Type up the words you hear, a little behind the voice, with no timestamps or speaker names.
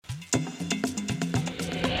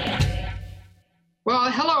Well,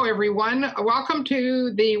 hello, everyone. Welcome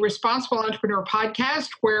to the Responsible Entrepreneur Podcast,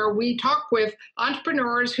 where we talk with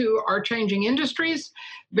entrepreneurs who are changing industries,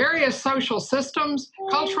 various social systems,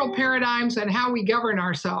 cultural paradigms, and how we govern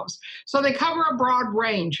ourselves. So they cover a broad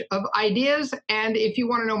range of ideas. And if you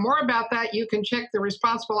want to know more about that, you can check the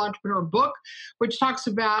Responsible Entrepreneur book, which talks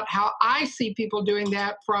about how I see people doing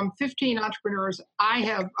that from 15 entrepreneurs I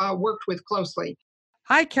have worked with closely.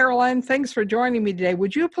 Hi, Caroline. Thanks for joining me today.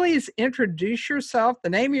 Would you please introduce yourself, the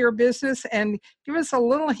name of your business, and give us a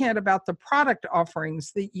little hint about the product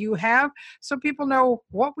offerings that you have so people know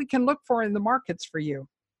what we can look for in the markets for you?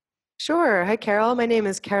 Sure. Hi, Carol. My name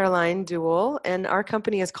is Caroline Duell, and our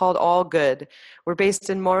company is called All Good. We're based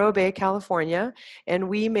in Morro Bay, California, and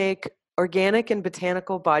we make organic and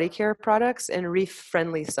botanical body care products and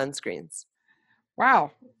reef-friendly sunscreens.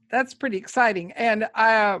 Wow, that's pretty exciting. And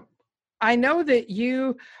I know that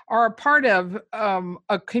you are a part of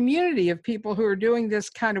a community of people who are doing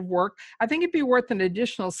this kind of work. I think it'd be worth an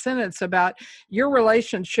additional sentence about your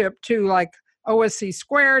relationship to like OSC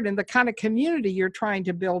Squared and the kind of community you're trying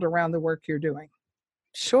to build around the work you're doing.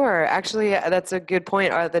 Sure. Actually, that's a good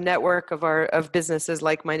point. The network of businesses,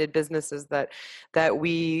 like-minded businesses that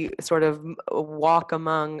we sort of walk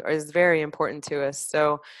among is very important to us.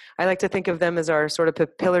 So I like to think of them as our sort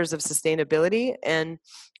of pillars of sustainability. And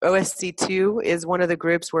OSC2 is one of the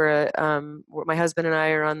groups where my husband and I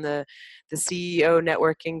are on the CEO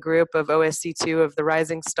networking group of OSC2 of the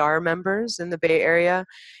Rising Star members in the Bay Area.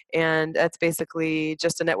 And that's basically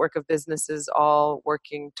just a network of businesses all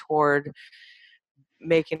working toward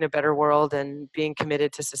making a better world and being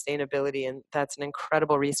committed to sustainability, and that's an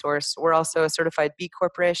incredible resource. We're also a certified B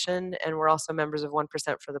Corporation, and we're also members of 1%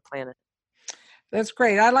 for the Planet. That's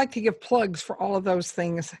great. I like to give plugs for all of those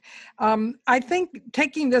things. I think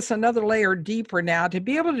taking this another layer deeper now to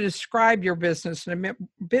be able to describe your business in a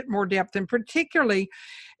bit more depth, and particularly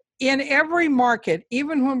in every market,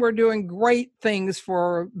 even when we're doing great things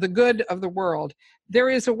for the good of the world, there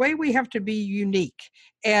is a way we have to be unique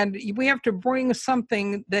and we have to bring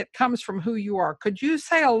something that comes from who you are. Could you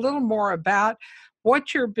say a little more about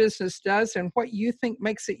what your business does and what you think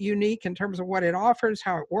makes it unique in terms of what it offers,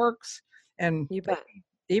 how it works, and You bet.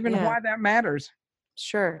 even Yeah. why that matters?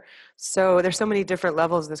 Sure. So there's so many different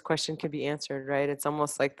levels this question could be answered, right? It's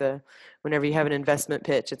almost like whenever you have an investment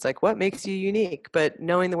pitch, it's like, what makes you unique? But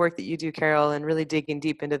knowing the work that you do, Carol, and really digging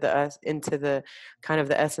deep into the kind of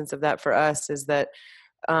the essence of that for us is that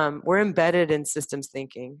we're embedded in systems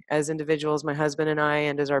thinking as individuals, my husband and I,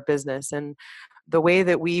 and as our business. And the way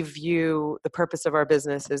that we view the purpose of our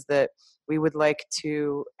business is that we would like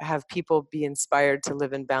to have people be inspired to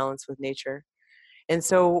live in balance with nature. And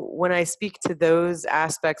so when I speak to those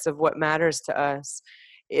aspects of what matters to us,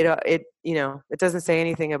 it doesn't say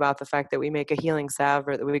anything about the fact that we make a healing salve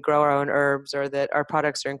or that we grow our own herbs or that our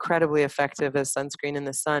products are incredibly effective as sunscreen in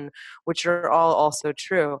the sun, which are all also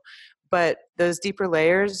true. But those deeper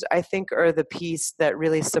layers, I think, are the piece that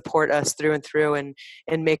really support us through and through and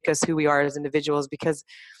make us who we are as individuals. Because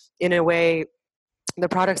in a way, the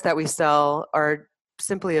products that we sell are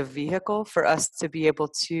simply a vehicle for us to be able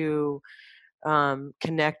to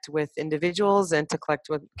connect with individuals and to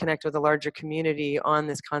connect with a larger community on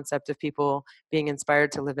this concept of people being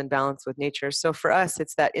inspired to live in balance with nature. So for us,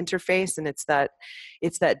 it's that interface and it's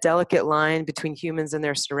that delicate line between humans and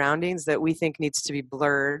their surroundings that we think needs to be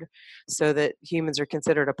blurred so that humans are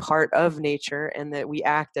considered a part of nature and that we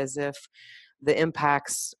act as if the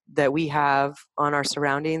impacts that we have on our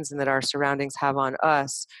surroundings and that our surroundings have on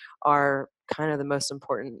us are kind of the most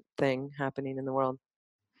important thing happening in the world.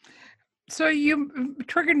 So you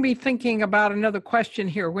triggered me thinking about another question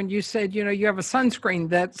here when you said, you have a sunscreen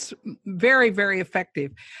that's very, very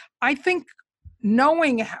effective. I think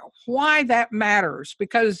knowing why that matters,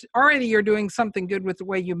 because already you're doing something good with the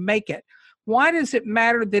way you make it. Why does it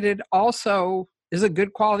matter that it also is a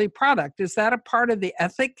good quality product? Is that a part of the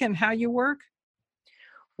ethic and how you work?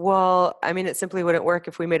 Well, I mean, it simply wouldn't work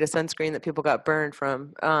if we made a sunscreen that people got burned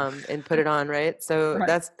from and put it on, right? So Right.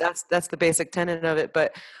 that's the basic tenet of it.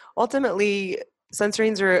 But ultimately,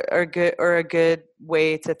 sunscreens are a good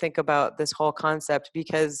way to think about this whole concept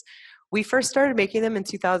because we first started making them in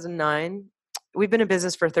 2009. We've been in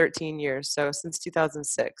business for 13 years, so since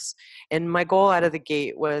 2006. And my goal out of the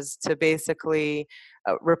gate was to basically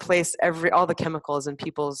replace all the chemicals in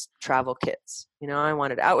people's travel kits. I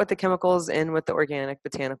wanted out with the chemicals, in with the organic,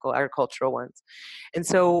 botanical, agricultural ones. And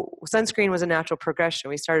so sunscreen was a natural progression.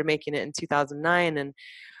 We started making it in 2009, and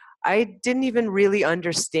I didn't even really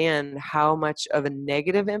understand how much of a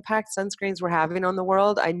negative impact sunscreens were having on the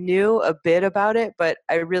world. I knew a bit about it, but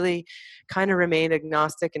I really kind of remained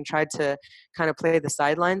agnostic and tried to kind of play the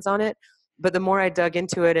sidelines on it. but the more I dug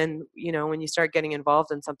into it, and when you start getting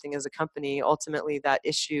involved in something as a company, ultimately that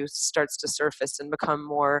issue starts to surface and become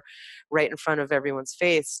more right in front of everyone's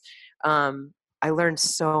face. I learned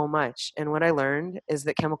so much. And what I learned is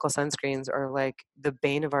that chemical sunscreens are like the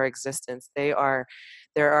bane of our existence. There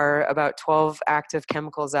are about 12 active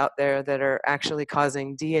chemicals out there that are actually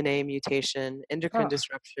causing DNA mutation, endocrine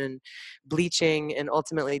disruption, bleaching, and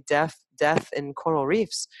ultimately death in coral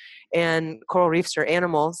reefs. And coral reefs are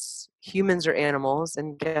animals, humans are animals,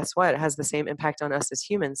 and guess what? It has the same impact on us as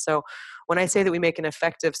humans. So when I say that we make an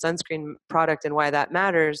effective sunscreen product and why that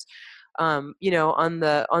matters, on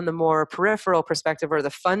the more peripheral perspective or the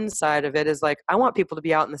fun side of it is like, I want people to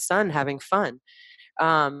be out in the sun having fun.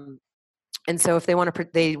 And so if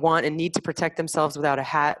they want and need to protect themselves without a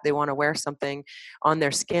hat, they want to wear something on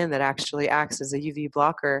their skin that actually acts as a UV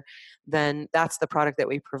blocker, then that's the product that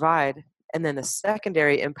we provide. And then the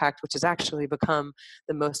secondary impact, which has actually become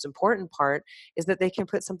the most important part, is that they can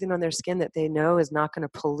put something on their skin that they know is not going to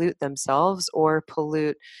pollute themselves or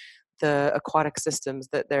pollute the aquatic systems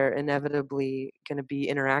that they're inevitably going to be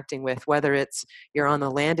interacting with, whether it's you're on the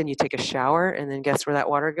land and you take a shower and then guess where that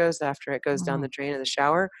water goes after it goes down the drain of the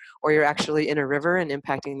shower, or you're actually in a river and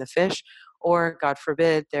impacting the fish, or God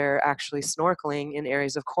forbid, they're actually snorkeling in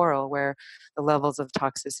areas of coral where the levels of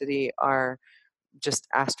toxicity are just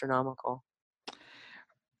astronomical.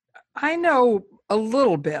 I know a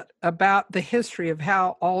little bit about the history of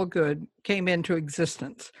how Allgood came into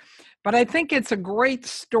existence, but I think it's a great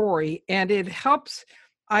story and it helps,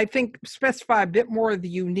 I think, specify a bit more of the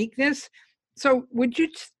uniqueness. So would you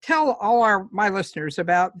tell all my listeners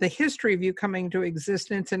about the history of you coming to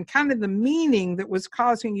existence and kind of the meaning that was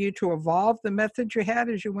causing you to evolve the method you had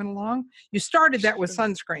as you went along? You started that with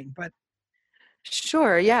sunscreen, but...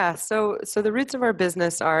 Sure, yeah. So the roots of our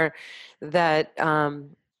business are that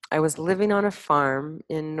I was living on a farm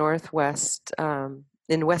in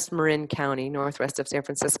in West Marin County, northwest of San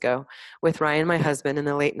Francisco, with Ryan, my husband, in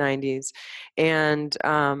the late 90s. And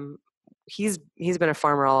he's been a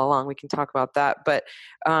farmer all along. We can talk about that. But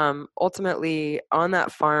ultimately, on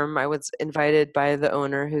that farm, I was invited by the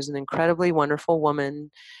owner, who's an incredibly wonderful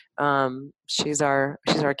woman. She's our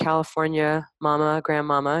California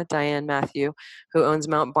grandmama, Diane Matthew, who owns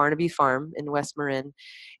Mount Barnaby Farm in West Marin.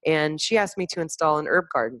 And she asked me to install an herb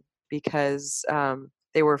garden because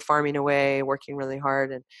they were farming away, working really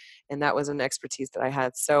hard, and that was an expertise that I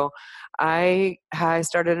had. So I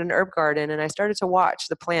started an herb garden, and I started to watch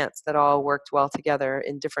the plants that all worked well together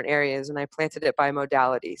in different areas, and I planted it by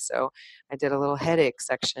modality. So I did a little headache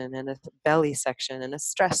section, and a belly section, and a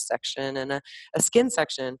stress section, and a skin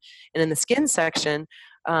section. And in the skin section,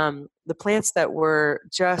 the plants that were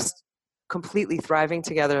just completely thriving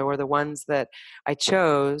together were the ones that I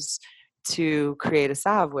chose to create a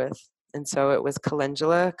salve with. And so it was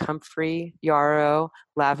calendula, comfrey, yarrow,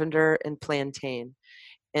 lavender, and plantain.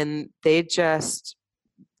 And they just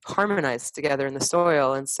harmonized together in the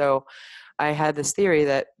soil. And so I had this theory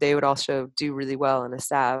that they would also do really well in a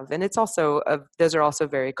salve. And it's also, those are also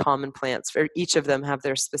very common plants. For each of them have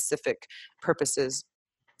their specific purposes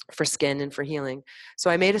for skin and for healing. So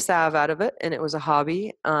I made a salve out of it, and it was a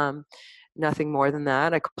hobby. Nothing more than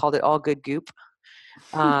that. I called it Allgood Goop.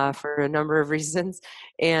 For a number of reasons.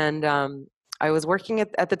 And I was working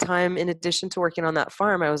at the time, in addition to working on that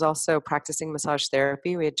farm, I was also practicing massage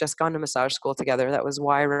therapy. We had just gone to massage school together. That was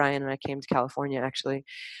why Ryan and I came to California, actually.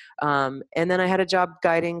 And then I had a job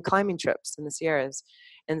guiding climbing trips in the Sierras.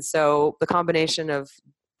 And so the combination of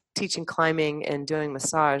teaching climbing and doing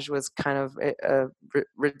massage was kind of a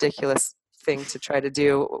ridiculous thing to try to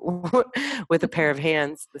do with a pair of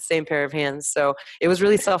hands, the same pair of hands. So it was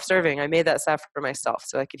really self-serving. I made that salve for myself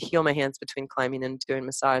so I could heal my hands between climbing and doing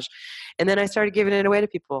massage. And then I started giving it away to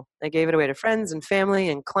people. I gave it away to friends and family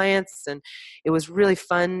and clients. And it was really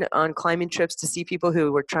fun on climbing trips to see people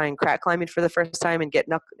who were trying crack climbing for the first time and get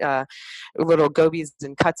little gobies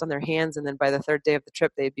and cuts on their hands. And then by the third day of the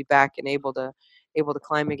trip, they'd be back and able to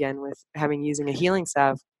climb again with using a healing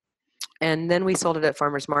salve. And then we sold it at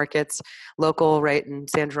farmers markets, local, right in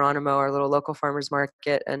San Geronimo, our little local farmers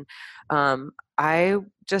market. And I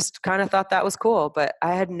just kind of thought that was cool, but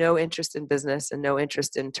I had no interest in business and no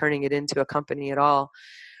interest in turning it into a company at all.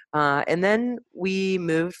 And then we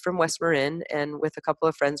moved from West Marin, and with a couple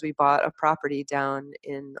of friends, we bought a property down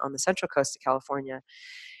on the central coast of California.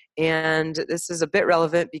 And this is a bit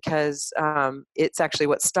relevant because it's actually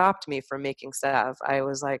what stopped me from making salve. I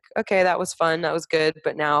was like, okay, that was fun, that was good,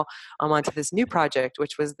 but now I'm on to this new project,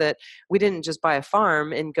 which was that we didn't just buy a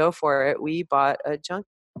farm and go for it. We bought a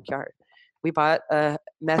junkyard. We bought a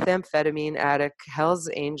methamphetamine addict, Hell's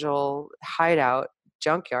Angel hideout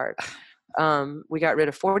junkyard. We got rid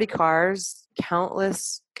of 40 cars,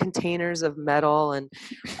 countless containers of metal, and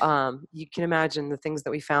you can imagine the things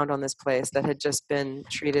that we found on this place that had just been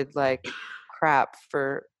treated like crap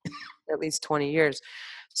for at least 20 years.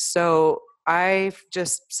 So I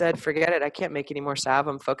just said, forget it. I can't make any more salve.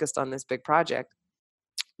 I'm focused on this big project.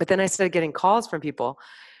 But then I started getting calls from people,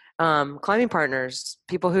 climbing partners,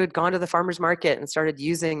 people who had gone to the farmer's market and started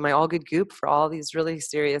using my All Good Goop for all these really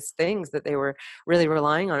serious things that they were really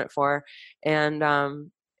relying on it for. And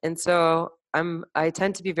so I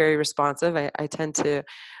tend to be very responsive. I tend to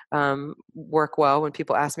work well when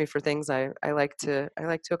people ask me for things. I like to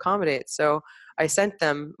accommodate. So I sent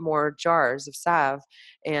them more jars of salve,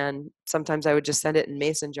 and sometimes I would just send it in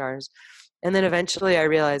mason jars. And then eventually I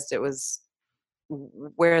realized it was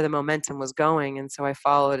where the momentum was going, and so I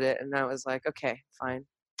followed it, and I was like, okay, fine,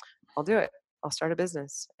 I'll do it. I'll start a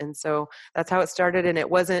business. And so that's how it started. And it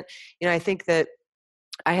wasn't, I think that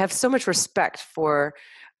I have so much respect for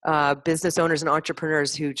business owners and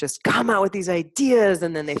entrepreneurs who just come out with these ideas,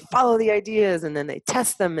 and then they follow the ideas, and then they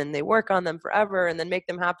test them, and they work on them forever, and then make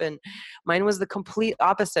them happen. Mine was the complete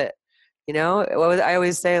opposite. I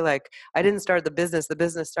always say, like, I didn't start the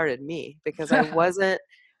business started me, because I wasn't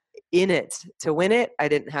in it to win it. I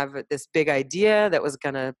didn't have this big idea that was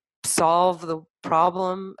going to solve the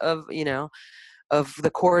problem of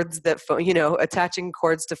the cords that attaching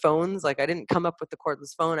cords to phones. Like, I didn't come up with the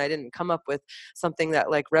cordless phone. I didn't come up with something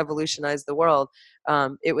that like revolutionized the world.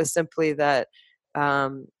 It was simply that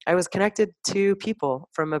I was connected to people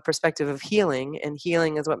from a perspective of healing, and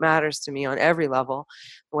healing is what matters to me on every level,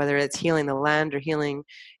 whether it's healing the land or healing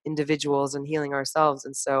individuals and healing ourselves.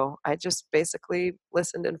 And so I just basically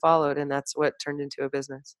listened and followed, and that's what turned into a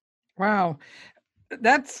business. Wow.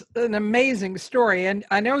 That's an amazing story. And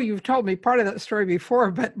I know you've told me part of that story before,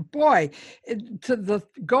 but boy, to the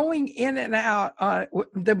going in and out,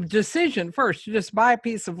 the decision first to just buy a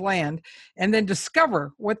piece of land and then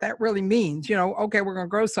discover what that really means. Okay, we're going to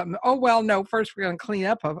grow something. Oh, well, no, first we're going to clean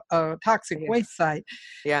up a toxic waste site.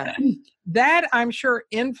 Yeah. That, I'm sure,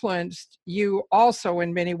 influenced you also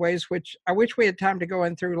in many ways, which I wish we had time to go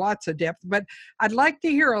in through lots of depth. But I'd like to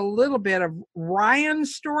hear a little bit of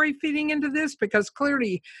Ryan's story feeding into this, because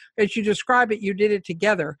clearly, as you describe it, you did it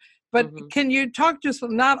together. But can you talk just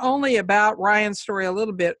not only about Ryan's story a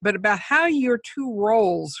little bit, but about how your two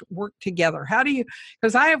roles work together? How do you,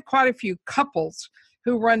 because I have quite a few couples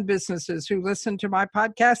who run businesses who listen to my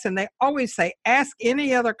podcast, and they always say, ask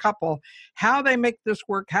any other couple how they make this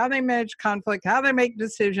work, how they manage conflict, how they make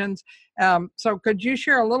decisions. So could you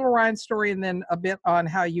share a little Ryan's story and then a bit on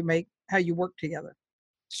how you work together?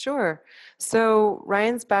 Sure. So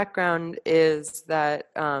Ryan's background is that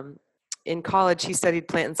in college he studied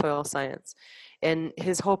plant and soil science, and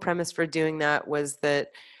his whole premise for doing that was that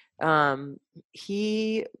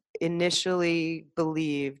he initially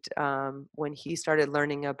believed, when he started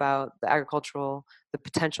learning about the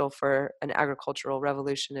potential for an agricultural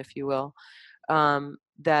revolution, if you will,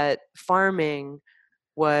 that farming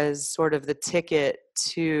was sort of the ticket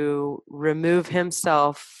to remove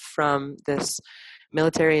himself from this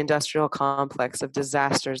military industrial complex of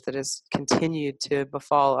disasters that has continued to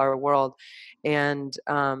befall our world. And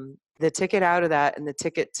the ticket out of that, and the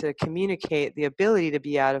ticket to communicate the ability to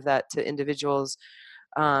be out of that to individuals,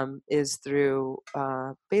 is through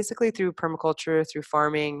basically through permaculture, through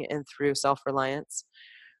farming, and through self-reliance.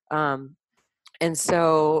 And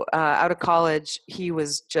so out of college, he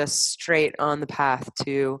was just straight on the path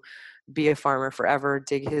to be a farmer forever,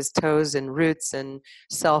 dig his toes and roots and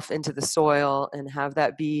self into the soil, and have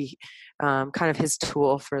that be kind of his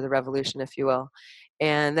tool for the revolution, if you will.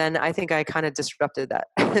 And then I think I kind of disrupted that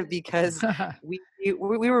because we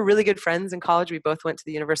were really good friends in college. We both went to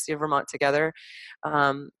the University of Vermont together.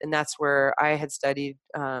 And that's where I had studied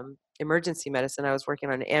emergency medicine. I was working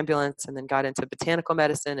on an ambulance, and then got into botanical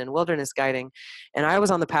medicine and wilderness guiding. And I was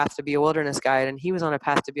on the path to be a wilderness guide, and he was on a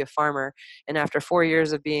path to be a farmer. And after 4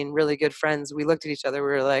 years of being really good friends, we looked at each other. We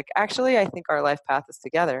were like, actually, I think our life path is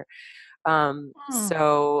together. And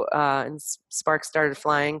sparks started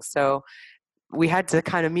flying. So we had to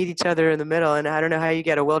kind of meet each other in the middle. And I don't know how you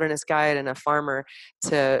get a wilderness guide and a farmer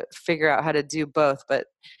to figure out how to do both, but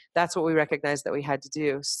that's what we recognized that we had to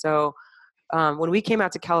do. So when we came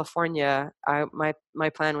out to California, my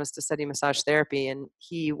plan was to study massage therapy, and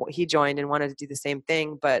he joined and wanted to do the same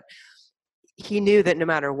thing, but he knew that no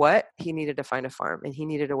matter what, he needed to find a farm, and he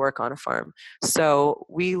needed to work on a farm. So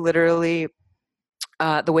we literally,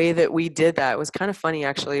 the way that we did that was kind of funny,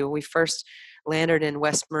 actually. We first landed in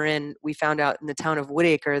West Marin, we found out in the town of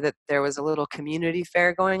Woodacre that there was a little community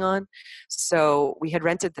fair going on. So we had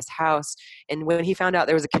rented this house, and when he found out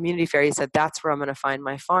there was a community fair, he said, that's where I'm going to find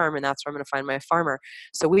my farm, and that's where I'm going to find my farmer.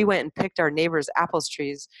 So we went and picked our neighbor's apples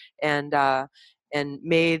trees and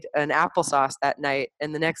made an applesauce that night.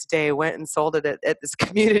 And the next day went and sold it at this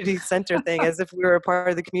community center thing as if we were a part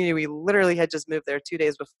of the community. We literally had just moved there 2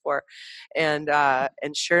 days before. And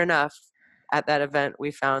sure enough, at that event,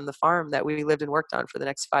 we found the farm that we lived and worked on for the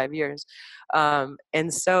next 5 years.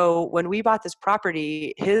 And so when we bought this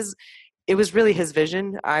property, it was really his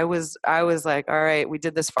vision. I was like, all right, we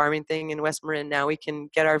did this farming thing in West Marin. Now we can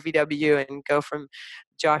get our VW and go from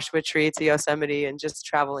Joshua Tree to Yosemite and just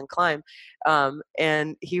travel and climb.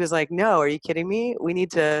 And he was like, no, are you kidding me? We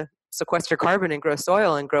need to sequester carbon and grow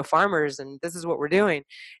soil and grow farmers, and this is what we're doing.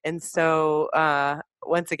 And so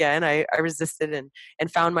once again, I resisted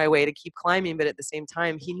and found my way to keep climbing. But at the same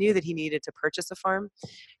time, he knew that he needed to purchase a farm.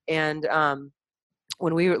 And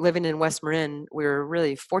when we were living in West Marin, we were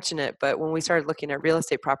really fortunate. But when we started looking at real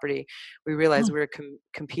estate property, we realized we were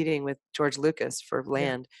competing with George Lucas for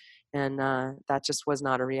land. And that just was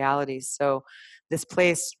not a reality. So this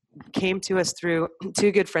place came to us through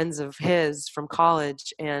two good friends of his from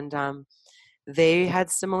college. And they had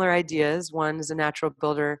similar ideas. One is a natural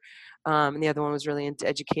builder, and the other one was really into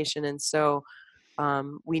education. And so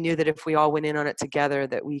we knew that if we all went in on it together,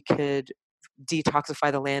 that we could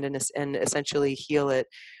detoxify the land and essentially heal it.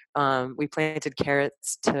 We planted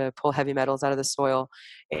carrots to pull heavy metals out of the soil,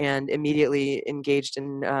 and immediately engaged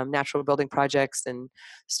in natural building projects and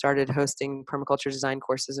started hosting permaculture design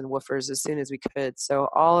courses and woofers as soon as we could. So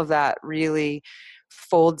all of that really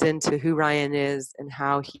folds into who Ryan is and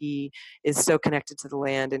how he is so connected to the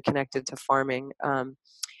land and connected to farming.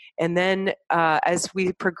 And then as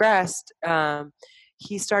we progressed,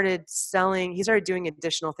 he started doing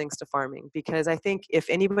additional things to farming, because I think if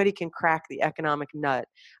anybody can crack the economic nut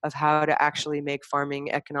of how to actually make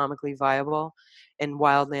farming economically viable and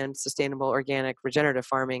wildland sustainable, organic, regenerative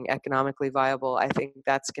farming economically viable, I think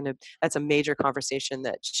that's a major conversation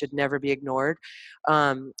that should never be ignored.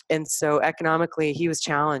 And so economically, he was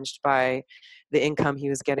challenged by the income he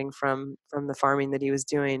was getting from the farming that he was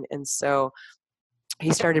doing. And so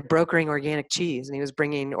he started brokering organic cheese, and he was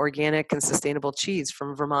bringing organic and sustainable cheese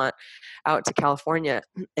from Vermont out to California.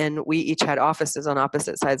 And we each had offices on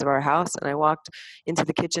opposite sides of our house. And I walked into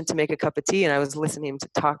the kitchen to make a cup of tea, and I was listening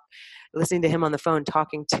to him on the phone,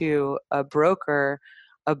 talking to a broker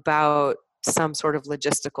about some sort of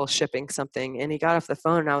logistical shipping something. And he got off the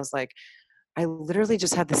phone, and I was like, I literally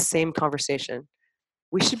just had the same conversation.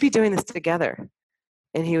 We should be doing this together.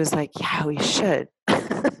 And he was like, yeah, we should.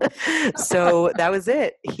 So that was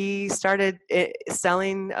it. He started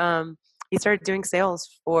selling. He started doing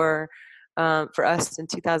sales for us in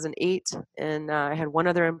 2008, and I had one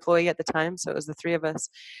other employee at the time, so it was the three of us.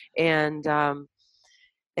 And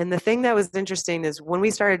the thing that was interesting is when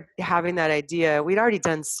we started having that idea, we'd already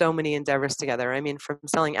done so many endeavors together. I mean, from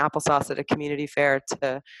selling applesauce at a community fair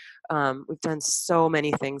to we've done so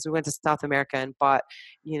many things. We went to South America and bought,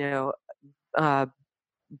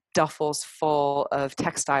 duffels full of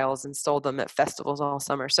textiles and sold them at festivals all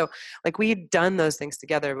summer. So like we'd done those things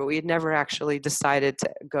together, but we had never actually decided to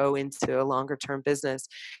go into a longer term business.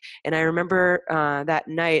 And I remember that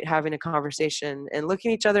night having a conversation and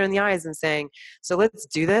looking each other in the eyes and saying, so let's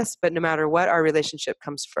do this, but no matter what, our relationship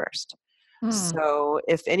comes first. So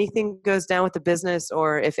if anything goes down with the business,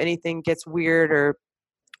 or if anything gets weird or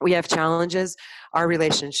we have challenges, our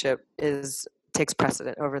relationship takes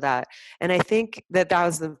precedent over that. And I think that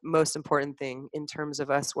was the most important thing in terms of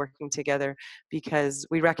us working together, because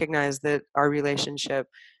we recognized that our relationship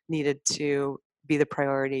needed to be the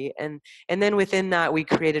priority. And then within that, we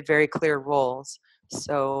created very clear roles.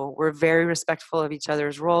 So we're very respectful of each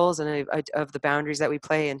other's roles and of the boundaries that we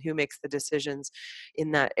play and who makes the decisions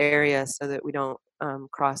in that area, so that we don't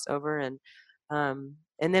cross over.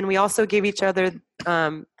 And then we also gave each other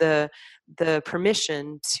the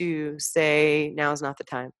permission to say, now is not the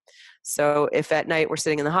time. So if at night we're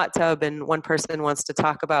sitting in the hot tub and one person wants to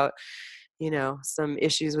talk about, some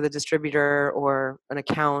issues with a distributor or an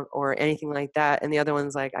account or anything like that, and the other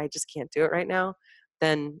one's like, I just can't do it right now,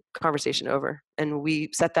 then conversation over. And we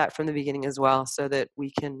set that from the beginning as well, so that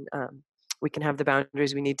we can have the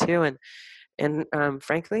boundaries we need to. And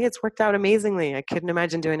frankly, it's worked out amazingly. I couldn't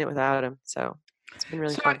imagine doing it without him. So it's been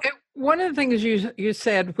really fun. One of the things you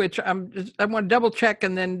said, which I want to double check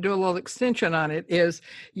and then do a little extension on it, is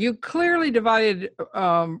you clearly divided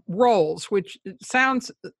roles, which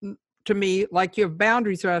sounds to to me like you have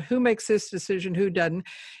boundaries about who makes this decision, who doesn't.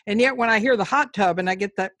 And yet when I hear the hot tub and I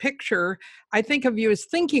get that picture, I think of you as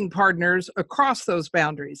thinking partners across those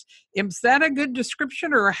boundaries. Is that a good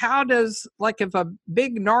description? Or how does, like if a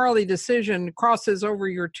big gnarly decision crosses over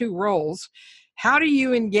your two roles, how do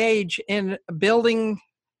you engage in building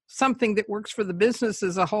something that works for the business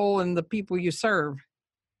as a whole and the people you serve?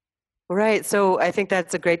 Right. So I think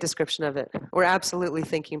that's a great description of it. We're absolutely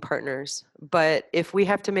thinking partners. But if we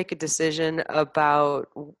have to make a decision about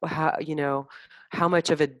how much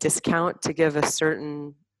of a discount to give a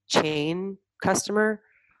certain chain customer,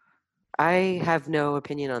 I have no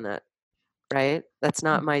opinion on that. Right? That's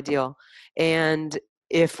not my deal. And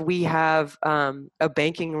if we have a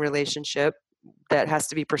banking relationship that has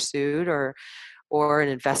to be pursued, or an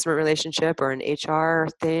investment relationship, or an HR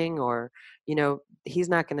thing, or he's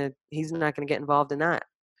not going to get involved in that.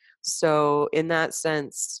 So in that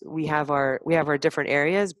sense, we have our different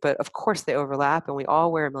areas, but of course they overlap, and we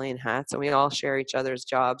all wear a million hats, and we all share each other's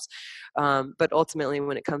jobs. But ultimately,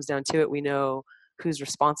 when it comes down to it, we know who's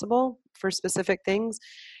responsible for specific things.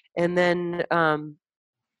 And then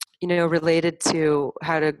related to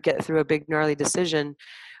how to get through a big gnarly decision,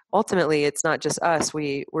 ultimately it's not just us.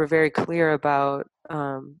 We're very clear about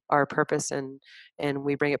our purpose, and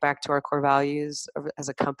we bring it back to our core values as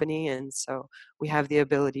a company, and so we have the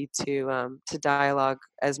ability to dialogue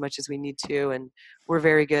as much as we need to, and we're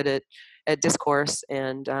very good at discourse,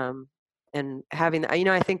 and having that.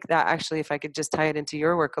 I think that actually, if I could just tie it into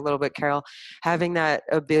your work a little bit, Carol, having that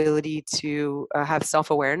ability to have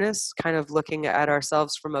self-awareness, kind of looking at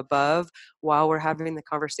ourselves from above while we're having the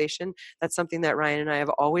conversation, that's something that Ryan and I have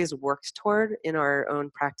always worked toward in our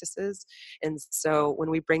own practices. And so when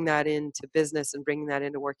we bring that into business and bring that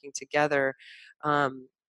into working together,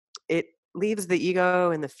 it leaves the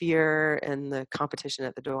ego and the fear and the competition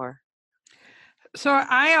at the door. So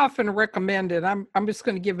I often recommend it. I'm just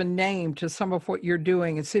going to give a name to some of what you're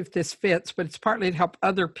doing and see if this fits, but it's partly to help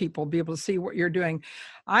other people be able to see what you're doing.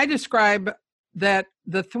 I describe that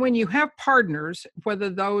when you have partners, whether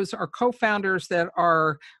those are co-founders that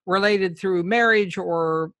are related through marriage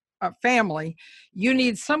or family, you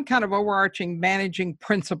need some kind of overarching managing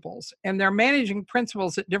principles. And they're managing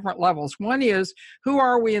principles at different levels. One is, who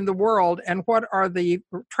are we in the world, and what are the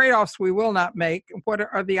trade-offs we will not make? What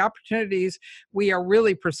are the opportunities we are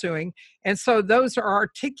really pursuing? And so those are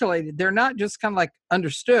articulated. They're not just kind of like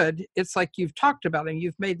understood. It's like you've talked about them.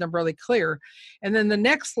 You've made them really clear. And then the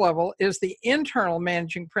next level is the internal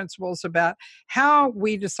managing principles about how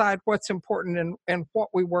we decide what's important and what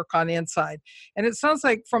we work on inside. And it sounds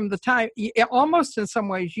like from the time, almost in some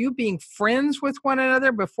ways, you being friends with one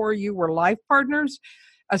another before you were life partners,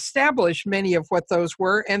 established many of what those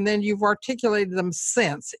were, and then you've articulated them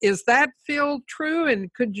since. Is that feel true?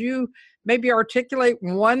 And could you maybe articulate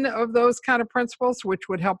one of those kind of principles, which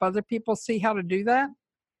would help other people see how to do that?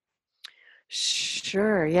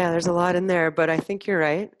 Sure. Yeah, there's a lot in there, but I think you're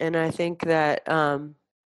right. And I think that,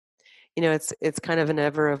 it's kind of an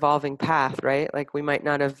ever evolving path, right? Like we might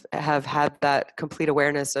not have had that complete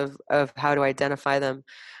awareness of how to identify them.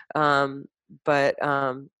 Um, but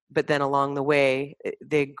then along the way,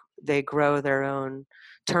 they grow their own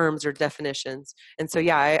terms or definitions. And so,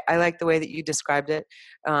 yeah, I like the way that you described it.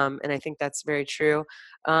 And I think that's very true.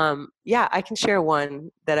 Yeah, I can share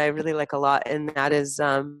one that I really like a lot, and that is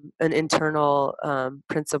an internal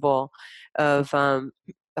principle of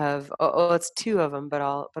it's two of them, but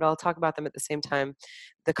I'll talk about them at the same time.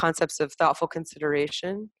 The concepts of thoughtful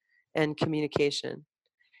consideration and communication.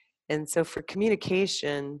 And so for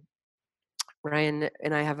communication, Ryan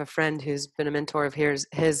and I have a friend who's been a mentor of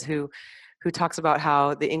his who talks about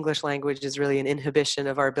how the English language is really an inhibition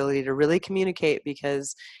of our ability to really communicate,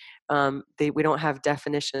 because we don't have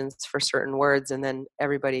definitions for certain words, and then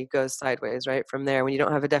everybody goes sideways right from there. When you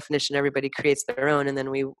don't have a definition, everybody creates their own, and then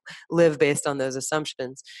we live based on those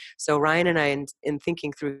assumptions. So Ryan and I, in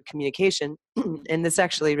thinking through communication, and this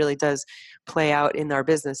actually really does play out in our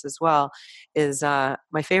business as well, is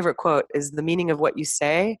my favorite quote is, "The meaning of what you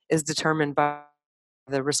say is determined by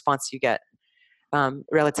the response you get."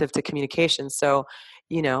 Relative to communication. So,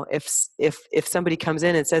 if somebody comes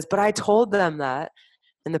in and says, "But I told them that,"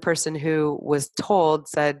 and the person who was told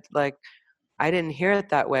said, like, "I didn't hear it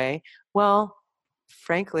that way," well,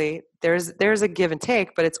 frankly, there's a give and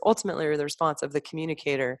take, but it's ultimately the response of the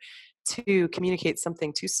communicator to communicate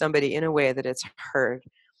something to somebody in a way that it's heard.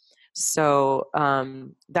 So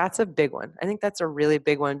that's a big one. I think that's a really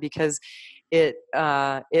big one, because it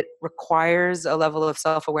requires a level of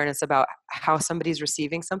self-awareness about how somebody's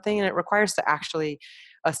receiving something, and it requires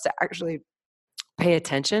us to actually pay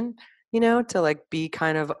attention, to like be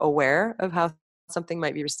kind of aware of how something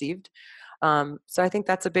might be received. So I think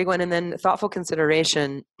that's a big one. And then thoughtful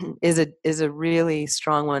consideration is a really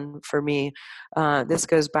strong one for me. This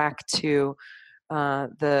goes back to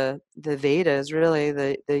the Vedas, really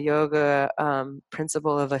the yoga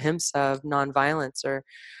principle of ahimsa, of nonviolence, or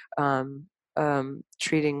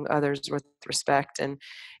treating others with respect,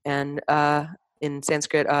 and in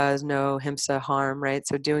Sanskrit, is no himsa, harm, right?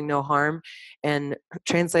 So doing no harm, and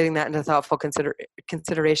translating that into thoughtful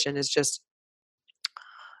consideration is just,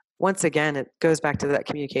 once again, it goes back to that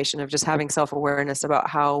communication of just having self-awareness about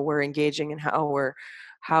how we're engaging and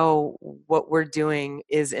how what we're doing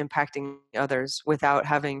is impacting others without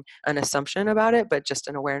having an assumption about it, but just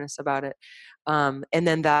an awareness about it. And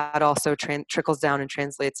then that also trickles down and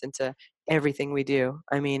translates into everything we do.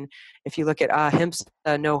 I mean, if you look at ahimsa,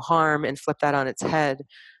 no harm, and flip that on its head,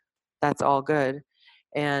 that's all good.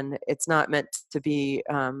 And it's not meant to be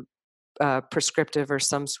prescriptive or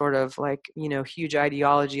some sort of like, huge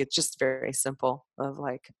ideology. It's just very simple of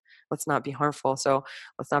like, let's not be harmful. So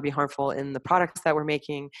let's not be harmful in the products that we're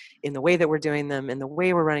making, in the way that we're doing them, in the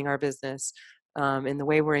way we're running our business, in the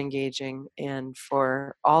way we're engaging. And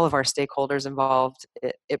for all of our stakeholders involved,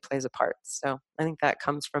 it plays a part. So I think that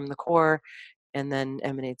comes from the core and then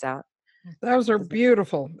emanates out. Those are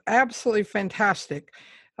beautiful. Absolutely fantastic.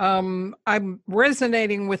 I'm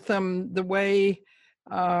resonating with them the way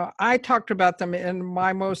I talked about them in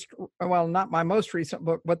my not my most recent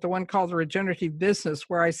book, but the one called The Regenerative Business,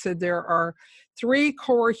 where I said there are 3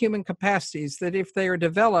 core human capacities that if they are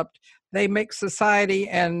developed, they make society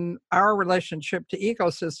and our relationship to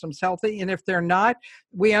ecosystems healthy. And if they're not,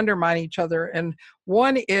 we undermine each other. And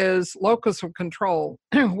one is locus of control,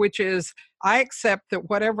 which is I accept that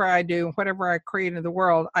whatever I do, whatever I create in the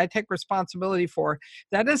world, I take responsibility for.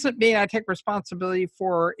 That doesn't mean I take responsibility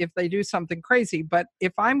for if they do something crazy, but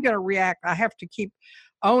if I'm going to react, I have to keep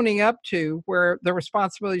owning up to where the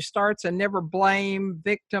responsibility starts and never blame,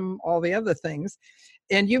 victim, all the other things.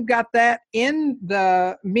 And you've got that in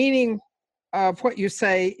the meaning of what you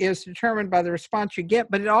say is determined by the response you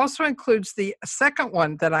get, but it also includes the second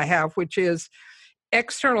one that I have, which is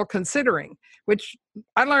external considering, which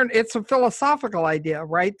I learned it's a philosophical idea,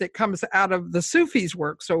 right? That comes out of the Sufis'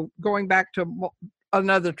 work. So going back to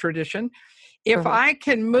another tradition, if I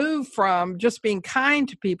can move from just being kind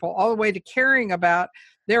to people all the way to caring about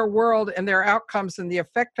their world and their outcomes and the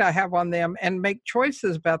effect I have on them and make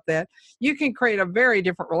choices about that, you can create a very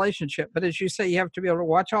different relationship. But as you say, you have to be able to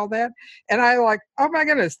watch all that. And I like, oh my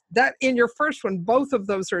goodness, that in your first one, both of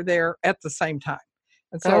those are there at the same time.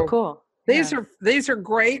 And so cool. These are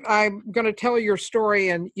great. I'm going to tell your story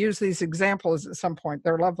and use these examples at some point.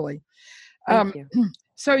 They're lovely. Thank you.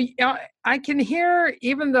 So I can hear,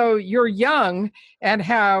 even though you're young and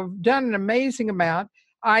have done an amazing amount,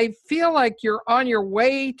 I feel like you're on your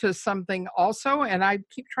way to something also. And I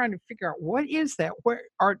keep trying to figure out, what is that?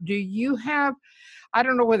 Do you have, I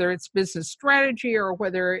don't know whether it's business strategy or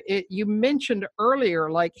whether you mentioned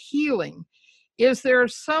earlier, like healing. Is there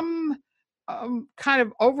some kind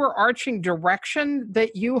of overarching direction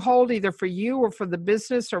that you hold either for you or for the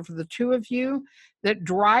business or for the two of you that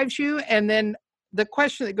drives you? And then the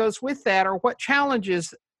question that goes with that are, what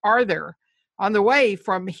challenges are there on the way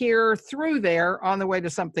from here through there on the way to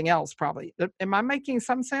something else, probably? Am I making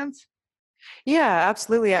some sense? Yeah,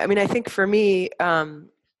 absolutely. I mean, I think for me, the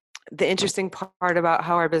interesting part about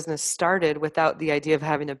how our business started without the idea of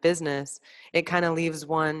having a business, it kind of leaves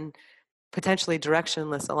one potentially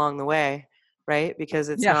directionless along the way, right? Because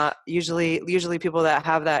it's not usually people that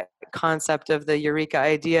have that concept of the eureka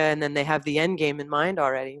idea and then they have the end game in mind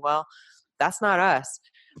already. Well, that's not us.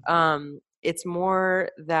 It's more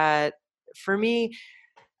that for me,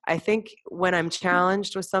 I think when I'm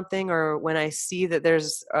challenged with something or when I see that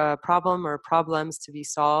there's a problem or problems to be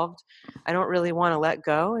solved, I don't really want to let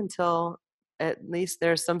go until at least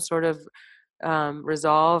there's some sort of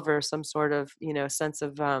resolve or some sort of,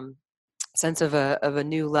 sense of a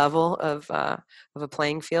new level of a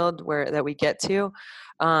playing field that we get to.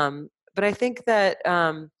 But I think that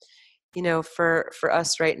for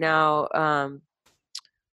us right now,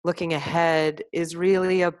 looking ahead is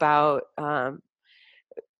really about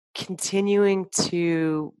continuing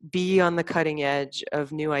to be on the cutting edge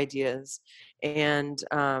of new ideas. And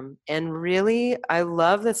really, I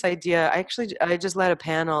love this idea. I just led a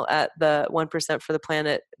panel at the 1% for the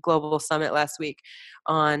Planet Global Summit last week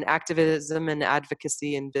on activism and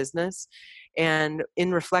advocacy in business. And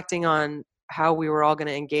in reflecting on how we were all going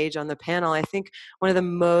to engage on the panel, I think one of the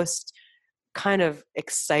most kind of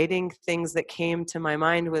exciting things that came to my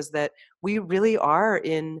mind was that we really are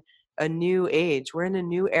in a new age. We're in a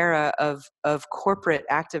new era of corporate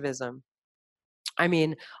activism. I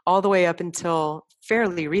mean, all the way up until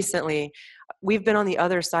fairly recently, we've been on the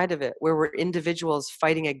other side of it, where we're individuals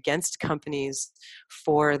fighting against companies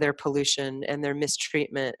for their pollution and their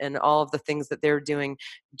mistreatment and all of the things that they're doing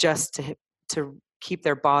just to keep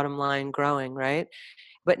their bottom line growing, right?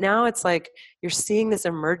 But now it's like you're seeing this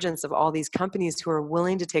emergence of all these companies who are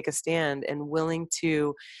willing to take a stand and willing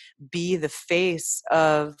to be the face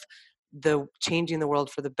of the changing the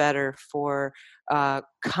world for the better, for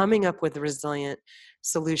coming up with resilient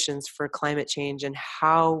solutions for climate change, and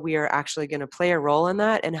how we are actually going to play a role in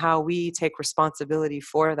that and how we take responsibility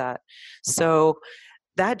for that. So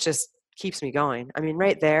that just keeps me going. I mean,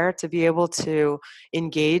 right there, to be able to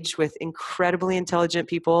engage with incredibly intelligent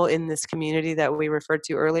people in this community that we referred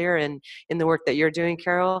to earlier, and in the work that you're doing,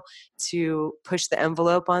 Carol, to push the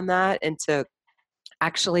envelope on that and to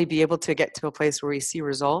actually be able to get to a place where we see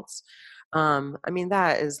results. I mean,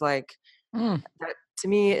 that is like, Mm. that to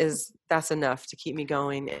me that's enough to keep me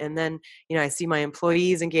going. And then, I see my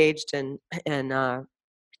employees engaged and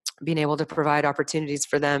being able to provide opportunities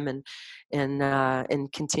for them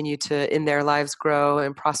and continue to in their lives grow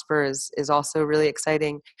and prosper is also really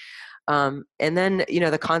exciting. And then,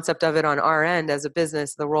 the concept of it on our end as a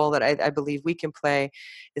business, the role that I believe we can play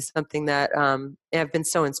is something that I've been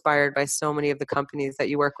so inspired by so many of the companies that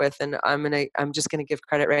you work with. And I'm just going to give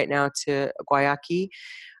credit right now to Guayaki.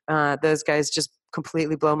 Those guys just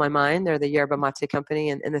completely blow my mind. They're the yerba mate company,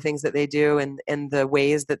 and the things that they do and the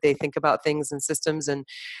ways that they think about things and systems. And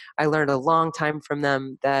I learned a long time from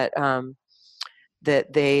them a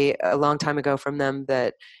long time ago from them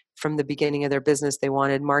that from the beginning of their business, they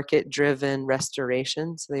wanted market-driven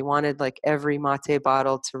restoration. So they wanted like every mate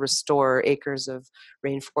bottle to restore acres of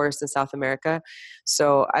rainforest in South America.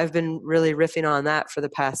 So I've been really riffing on that for the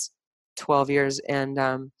past 12 years and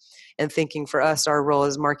thinking for us, our role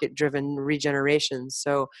is market-driven regeneration.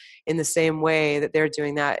 So in the same way that they're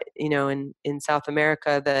doing that, in South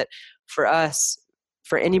America, that for us,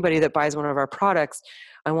 for anybody that buys one of our products,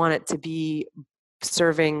 I want it to be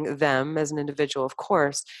serving them as an individual, of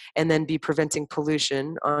course, and then be preventing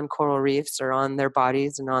pollution on coral reefs or on their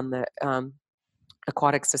bodies and on the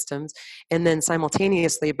aquatic systems, and then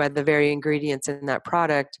simultaneously, by the very ingredients in that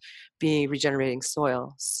product, being regenerating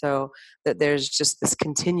soil. So that there's just this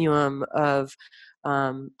continuum of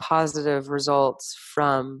positive results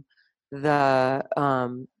from the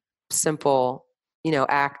simple,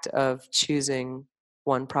 act of choosing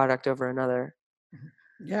one product over another.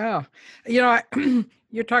 Yeah.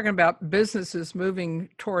 You're talking about businesses moving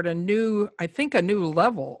toward a new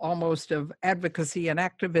level almost of advocacy and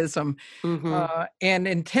activism Mm-hmm. and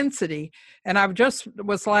intensity. And I've just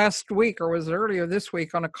was last week or was earlier this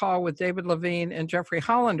week on a call with David Levine and Jeffrey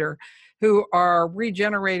Hollander, who are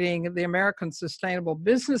regenerating the American Sustainable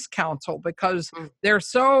Business Council because they're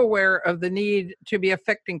so aware of the need to be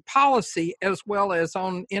affecting policy as well as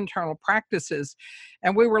on internal practices.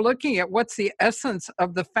 And we were looking at what's the essence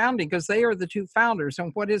of the founding, because they are the two founders,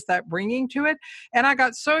 and what is that bringing to it? And I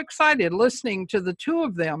got so excited listening to the two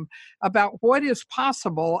of them about what is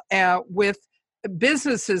possible with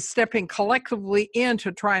businesses stepping collectively in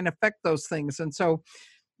to try and affect those things. And so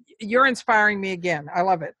you're inspiring me again. I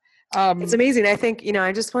love it. It's amazing. I think,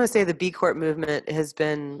 I just want to say the B Corp movement has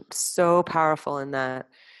been so powerful in that.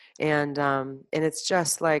 And it's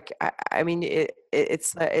just like, I mean,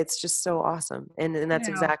 it's just so awesome. And that's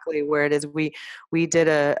exactly where it is. We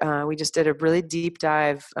just did a really deep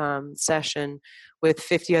dive session with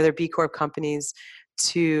 50 other B Corp companies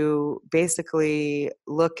to basically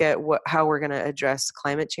look at how we're going to address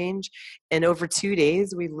climate change. And over 2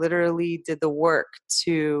 days, we literally did the work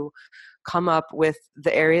to come up with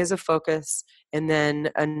the areas of focus and then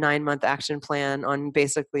a 9-month action plan on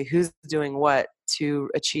basically who's doing what to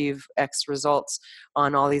achieve X results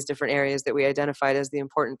on all these different areas that we identified as the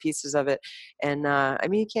important pieces of it. And I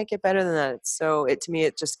mean, you can't get better than that. So to me,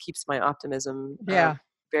 it just keeps my optimism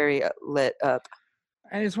very lit up.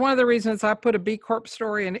 And it's one of the reasons I put a B Corp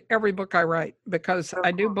story in every book I write, because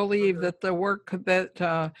I do believe that the work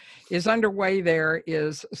that is underway there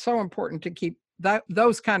is so important to keep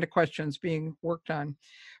those kind of questions being worked on.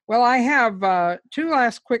 Well, I have two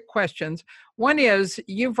last quick questions. One is,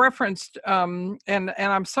 you've referenced, and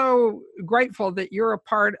I'm so grateful that you're a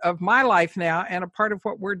part of my life now and a part of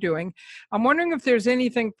what we're doing. I'm wondering if there's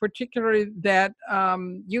anything particularly that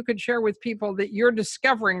you could share with people that you're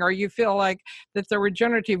discovering, or you feel like that the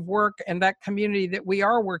regenerative work and that community that we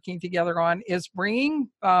are working together on is bringing,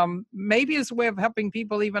 maybe as a way of helping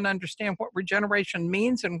people even understand what regeneration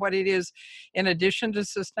means and what it is in addition to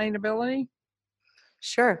sustainability?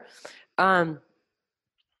 Sure.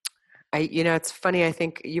 It's funny. I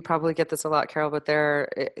think you probably get this a lot, Carol, but there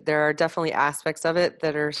are definitely aspects of it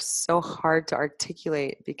that are so hard to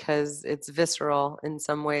articulate because it's visceral in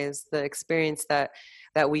some ways. The experience that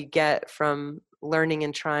we get from learning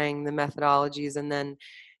and trying the methodologies, and then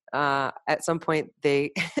at some point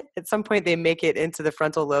they make it into the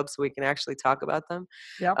frontal lobe so we can actually talk about them.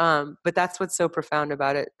 Yep. But that's what's so profound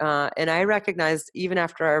about it. And I recognized even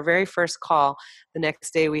after our very first call, the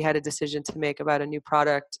next day we had a decision to make about a new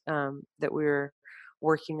product that we were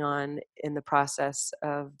working on in the process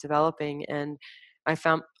of developing. And I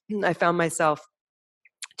found myself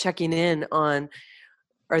checking in on,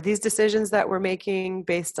 are these decisions that we're making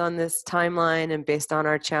based on this timeline and based on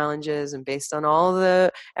our challenges and based on all the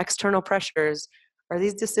external pressures, are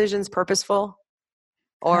these decisions purposeful,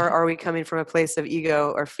 or are we coming from a place of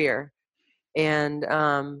ego or fear? And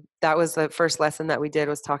that was the first lesson that we did,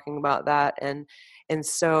 was talking about that. And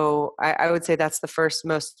so I would say that's the first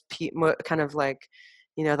most kind of like,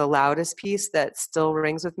 the loudest piece that still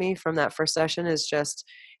rings with me from that first session, is just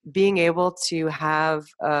being able to have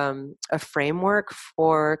a framework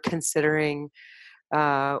for considering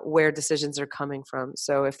where decisions are coming from.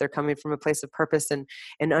 So if they're coming from a place of purpose,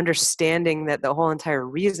 and understanding that the whole entire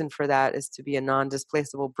reason for that is to be a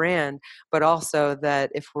non-displaceable brand, but also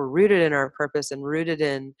that if we're rooted in our purpose and rooted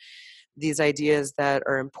in these ideas that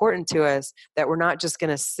are important to us, that we're not just going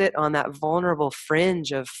to sit on that vulnerable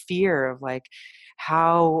fringe of fear of like,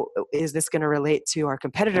 how is this going to relate to our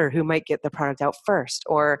competitor who might get the product out first,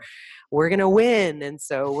 or we're going to win, and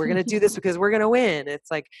so we're going to do this because we're going to win.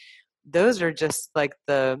 It's like, those are just like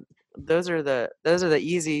those are the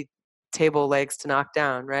easy table legs to knock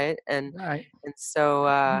down, right? And so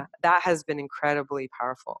that has been incredibly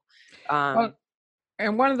powerful. Well,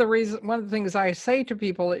 and one of the things I say to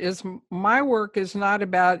people is, my work is not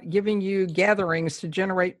about giving you gatherings to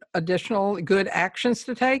generate additional good actions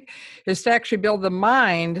to take. It's to actually build the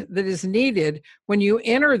mind that is needed when you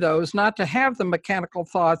enter those, not to have the mechanical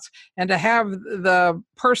thoughts and to have the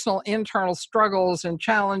personal internal struggles and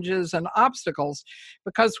challenges and obstacles,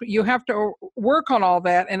 because you have to work on all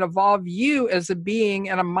that and evolve you as a being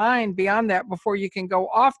and a mind beyond that before you can go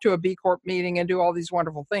off to a B Corp meeting and do all these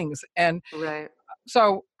wonderful things. And right.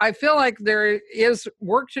 So I feel like there is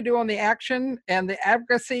work to do on the action and the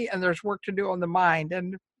advocacy, and there's work to do on the mind.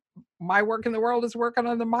 And my work in the world is working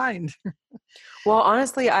on the mind. Well,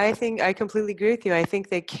 honestly, I think I completely agree with you. I think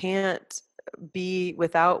they can't be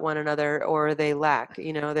without one another, or they lack.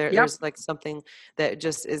 There's like something that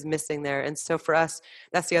just is missing there. And so for us,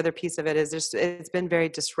 that's the other piece of it, is it's been very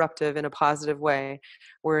disruptive in a positive way.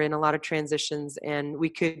 We're in a lot of transitions, and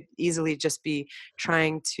we could easily just be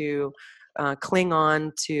trying to cling on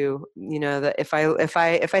to, that if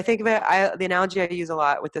I think of it, the analogy I use a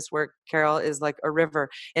lot with this work, Carol, is like a river.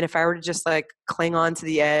 And if I were to just like cling on to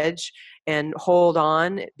the edge and hold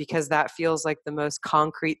on because that feels like the most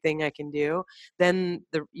concrete thing I can do, then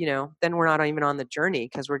then we're not even on the journey,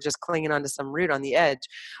 because we're just clinging onto some root on the edge.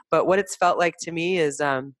 But what it's felt like to me is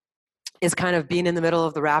kind of being in the middle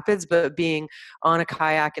of the rapids, but being on a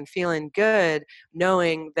kayak and feeling good,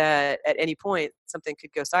 knowing that at any point something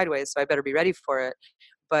could go sideways, so I better be ready for it,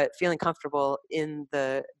 but feeling comfortable in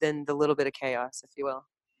the little bit of chaos, if you will.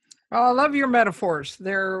 Well, I love your metaphors.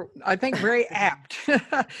 They're, I think, very apt.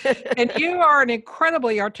 And you are an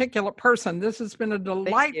incredibly articulate person. This has been a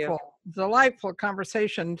delightful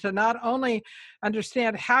conversation to not only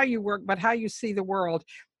understand how you work, but how you see the world.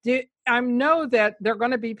 I know that there are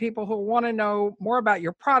going to be people who want to know more about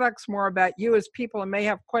your products, more about you as people, and may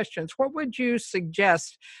have questions. What would you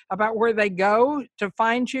suggest about where they go to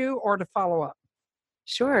find you or to follow up?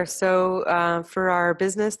 Sure. So for our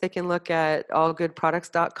business, they can look at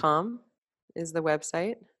allgoodproducts.com is the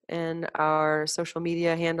website. And our social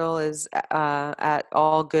media handle is at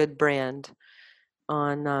allgoodbrand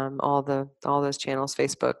on all those channels: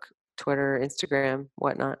 Facebook, Twitter, Instagram,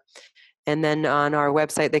 whatnot. And then on our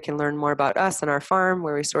website, they can learn more about us and our farm,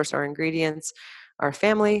 where we source our ingredients, our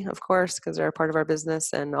family, of course, because they're a part of our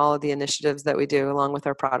business, and all of the initiatives that we do along with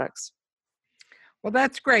our products. Well,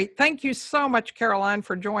 that's great. Thank you so much, Caroline,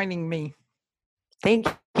 for joining me. Thank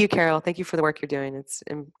you, Carol. Thank you for the work you're doing. It's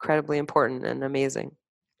incredibly important and amazing.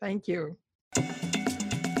 Thank you.